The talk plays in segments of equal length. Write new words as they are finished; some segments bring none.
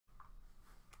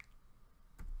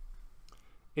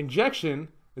Injection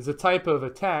is a type of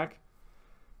attack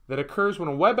that occurs when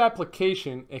a web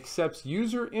application accepts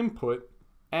user input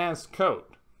as code.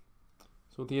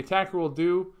 So what the attacker will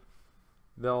do,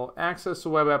 they'll access a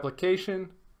web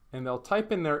application and they'll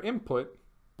type in their input,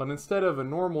 but instead of a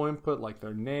normal input like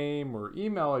their name or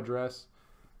email address,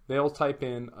 they'll type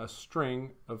in a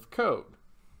string of code.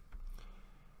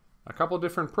 A couple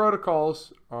different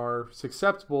protocols are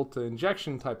susceptible to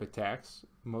injection type attacks.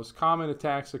 Most common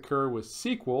attacks occur with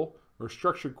SQL, or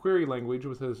structured query language,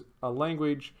 which is a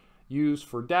language used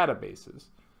for databases.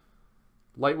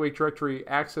 Lightweight Directory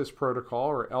Access Protocol,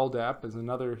 or LDAP, is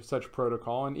another such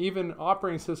protocol, and even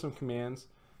operating system commands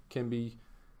can be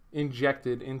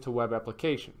injected into web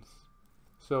applications.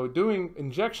 So doing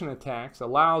injection attacks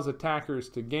allows attackers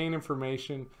to gain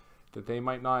information that they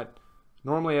might not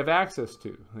normally have access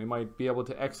to. They might be able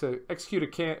to execute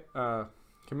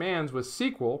commands with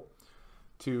SQL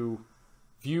to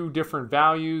view different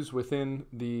values within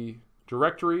the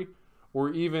directory,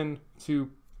 or even to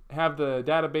have the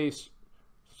database,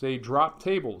 say, drop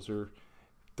tables or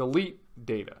delete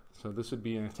data. So this would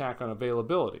be an attack on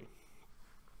availability.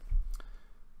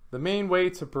 The main way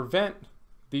to prevent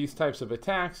these types of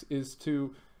attacks is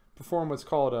to perform what's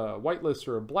called a whitelist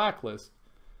or a blacklist.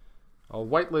 A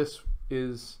whitelist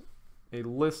is a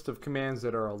list of commands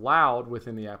that are allowed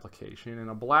within the application, and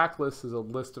a blacklist is a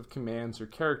list of commands or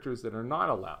characters that are not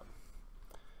allowed.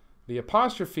 The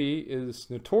apostrophe is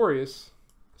notorious,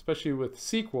 especially with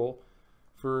SQL,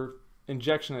 for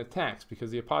injection attacks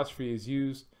because the apostrophe is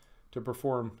used to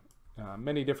perform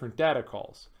many different data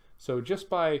calls. So just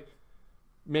by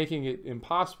making it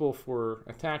impossible for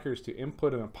attackers to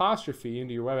input an apostrophe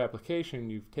into your web application,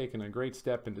 you've taken a great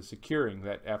step into securing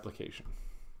that application.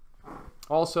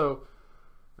 Also,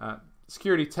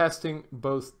 security testing,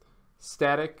 both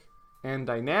static and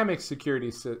dynamic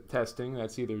security testing,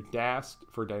 that's either DAST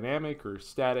for dynamic or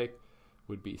static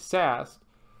would be SAST.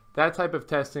 That type of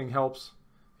testing helps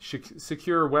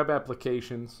secure web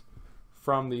applications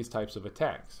from these types of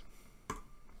attacks.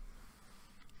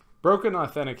 Broken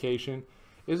authentication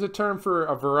is a term for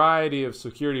a variety of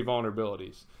security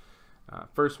vulnerabilities.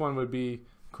 First one would be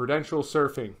credential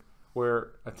surfing,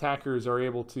 where attackers are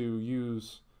able to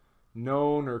use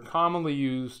known or commonly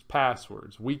used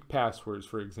passwords, weak passwords,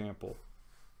 for example.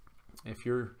 If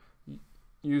you're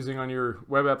using on your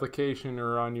web application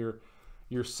or on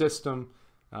your system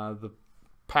the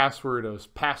password as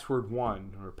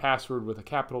password1 or password with a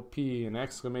capital P and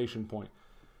exclamation point,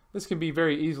 this can be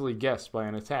very easily guessed by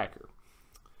an attacker,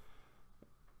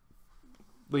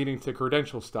 leading to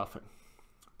credential stuffing.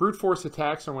 Brute force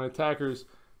attacks are when attackers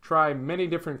try many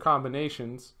different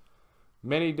combinations,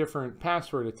 many different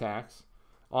password attacks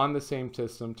on the same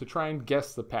system to try and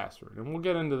guess the password. And we'll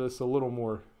get into this a little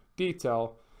more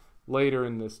detail later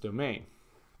in this domain.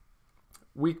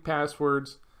 Weak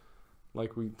passwords,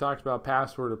 like we talked about,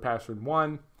 password or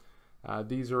password1,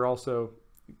 these are also,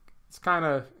 it's kind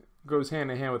of goes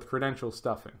hand in hand with credential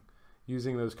stuffing,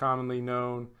 using those commonly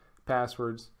known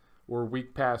passwords or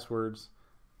weak passwords,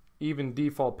 even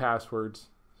default passwords.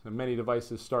 So many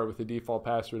devices start with the default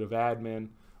password of admin,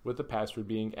 with the password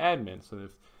being admin. So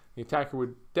if the attacker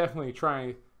would definitely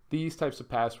try these types of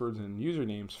passwords and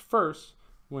usernames first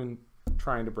when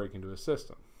trying to break into a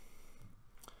system.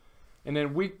 And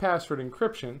then weak password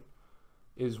encryption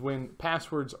is when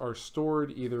passwords are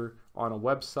stored either on a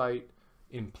website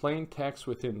in plain text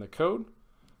within the code,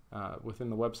 within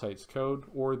the website's code,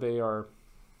 or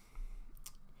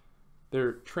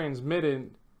they're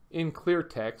transmitted in clear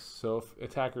text. So if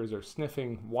attackers are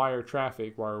sniffing wireless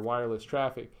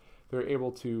traffic, they're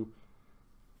able to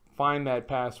find that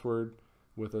password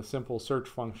with a simple search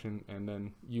function and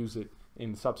then use it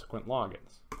in subsequent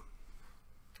logins.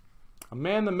 A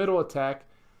man-in-the-middle attack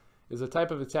is a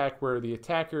type of attack where the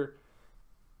attacker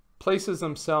places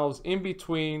themselves in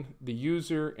between the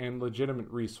user and legitimate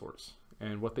resource.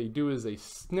 And what they do is they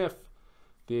sniff,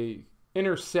 they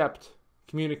intercept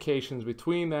communications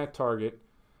between that target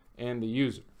and the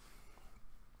user.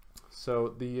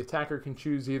 So the attacker can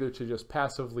choose either to just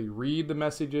passively read the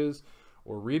messages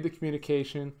or read the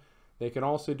communication. They can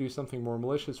also do something more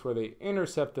malicious where they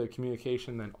intercept the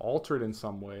communication, then alter it in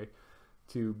some way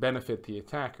to benefit the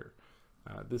attacker.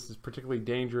 This is particularly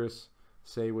dangerous,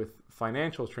 say, with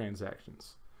financial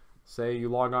transactions. Say you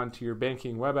log on to your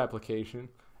banking web application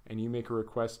and you make a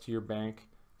request to your bank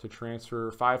to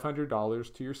transfer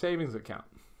 $500 to your savings account.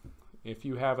 If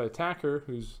you have an attacker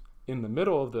who's in the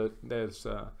middle of those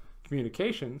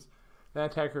communications,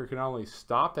 that attacker can not only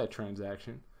stop that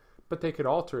transaction, but they could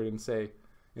alter it and say,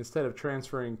 instead of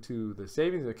transferring to the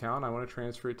savings account, I want to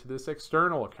transfer it to this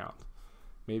external account,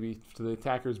 maybe to the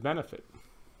attacker's benefit.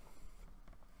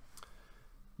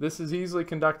 This is easily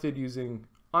conducted using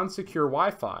unsecure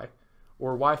Wi-Fi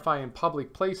or Wi-Fi in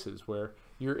public places where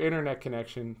your internet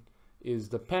connection is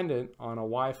dependent on a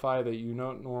Wi-Fi that you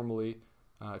don't normally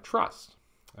trust.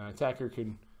 An attacker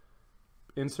can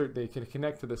they can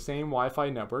connect to the same Wi-Fi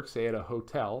network, say at a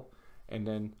hotel, and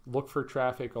then look for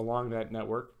traffic along that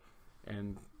network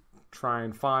and try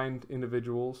and find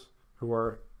individuals who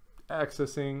are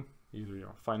accessing either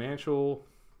financial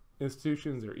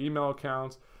institutions or email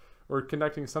accounts or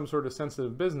conducting some sort of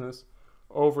sensitive business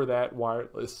over that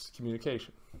wireless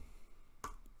communication.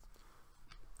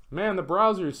 Man the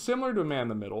browser is similar to man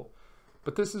the middle,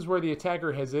 but this is where the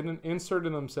attacker has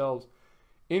inserted themselves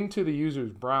into the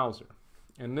user's browser.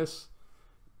 And this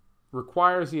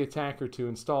requires the attacker to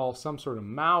install some sort of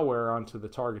malware onto the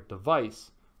target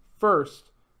device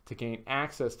first to gain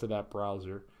access to that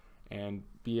browser and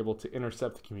be able to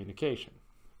intercept the communication.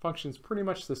 Functions pretty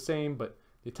much the same, but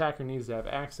the attacker needs to have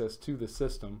access to the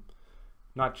system,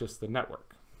 not just the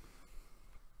network.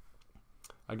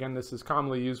 Again, this is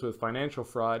commonly used with financial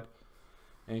fraud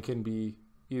and can be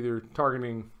either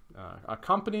targeting a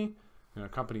company, a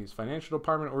company's financial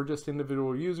department, or just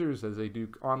individual users as they do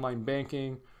online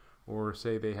banking, or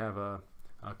say they have a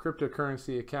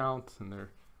cryptocurrency account and they're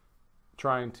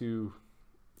trying to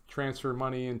transfer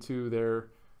money into their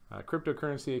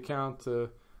cryptocurrency account to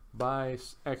buy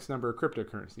X number of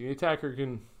cryptocurrency. The attacker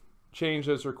can change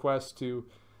those requests to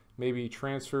maybe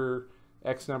transfer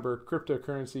X number of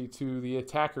cryptocurrency to the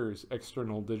attacker's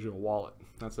external digital wallet.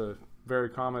 That's a very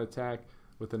common attack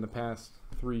within the past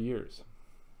 3 years.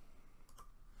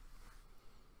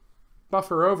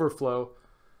 Buffer overflow.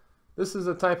 This is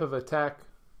a type of attack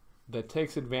that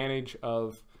takes advantage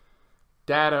of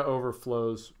data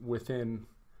overflows within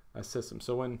a system.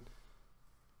 So when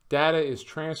data is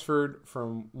transferred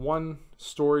from one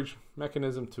storage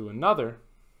mechanism to another,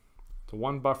 to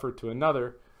one buffer to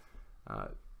another,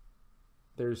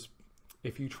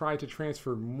 if you try to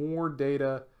transfer more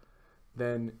data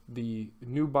than the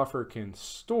new buffer can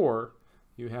store,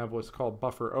 you have what's called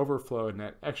buffer overflow, and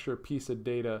that extra piece of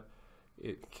data,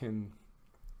 it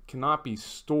cannot be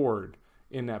stored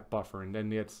in that buffer and then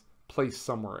gets placed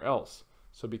somewhere else.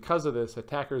 So because of this,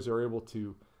 attackers are able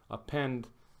to append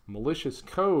malicious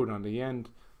code on the end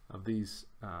of these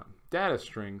data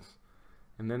strings,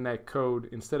 and then that code,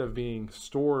 instead of being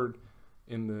stored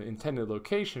in the intended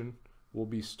location, will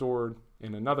be stored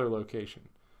in another location.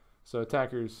 So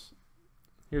attackers,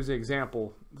 here's the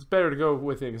example. It's better to go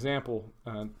with the example.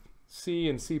 C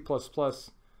and C++,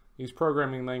 these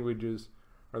programming languages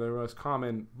are the most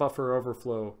common buffer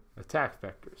overflow attack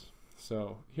vectors.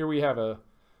 So here we have a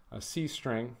C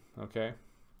string, okay?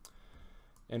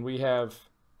 And we have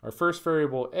our first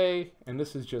variable A, and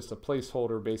this is just a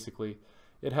placeholder basically.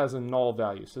 It has a null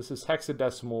value. So this is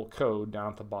hexadecimal code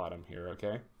down at the bottom here,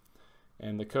 okay?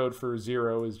 And the code for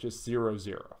 0 is just 0,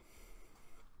 0.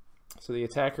 So the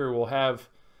attacker will have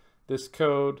this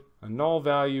code, a null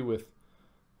value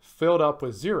filled up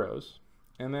with zeros,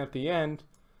 and at the end,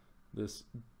 this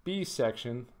B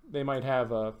section, they might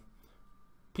have a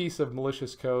piece of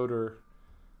malicious code or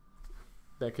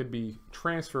that could be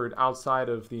transferred outside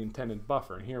of the intended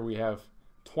buffer. And here we have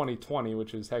 2020,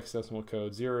 which is hexadecimal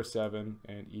code 07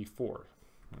 and E4.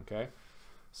 Okay,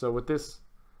 so what this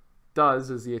does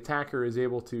is the attacker is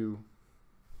able to,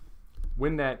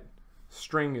 when that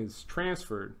string is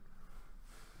transferred,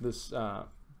 this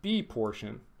B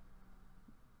portion,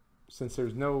 since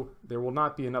there will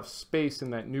not be enough space in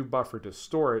that new buffer to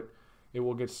store it, it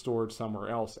will get stored somewhere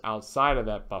else outside of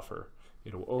that buffer.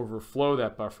 It'll overflow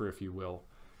that buffer, if you will.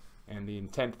 And the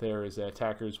intent there is that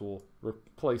attackers will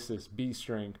replace this B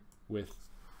string with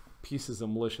pieces of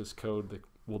malicious code that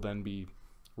will then be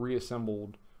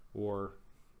reassembled or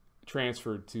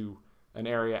transferred to an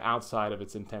area outside of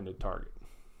its intended target.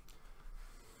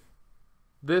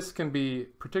 This can be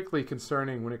particularly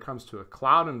concerning when it comes to a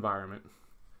cloud environment.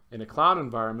 In a cloud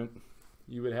environment,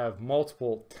 you would have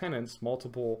multiple tenants,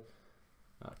 multiple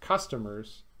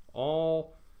customers,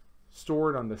 all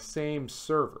stored on the same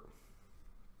server.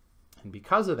 And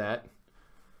because of that,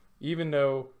 even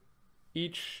though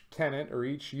each tenant or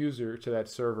each user to that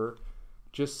server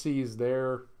just sees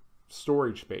their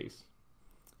storage space,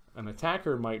 an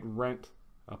attacker might rent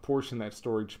a portion of that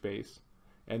storage space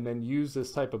and then use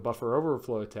this type of buffer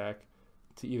overflow attack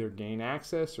to either gain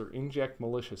access or inject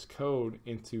malicious code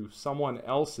into someone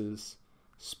else's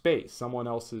space, someone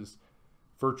else's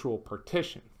virtual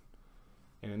partition.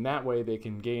 And in that way, they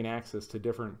can gain access to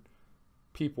different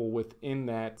people within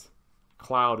that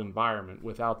cloud environment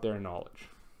without their knowledge.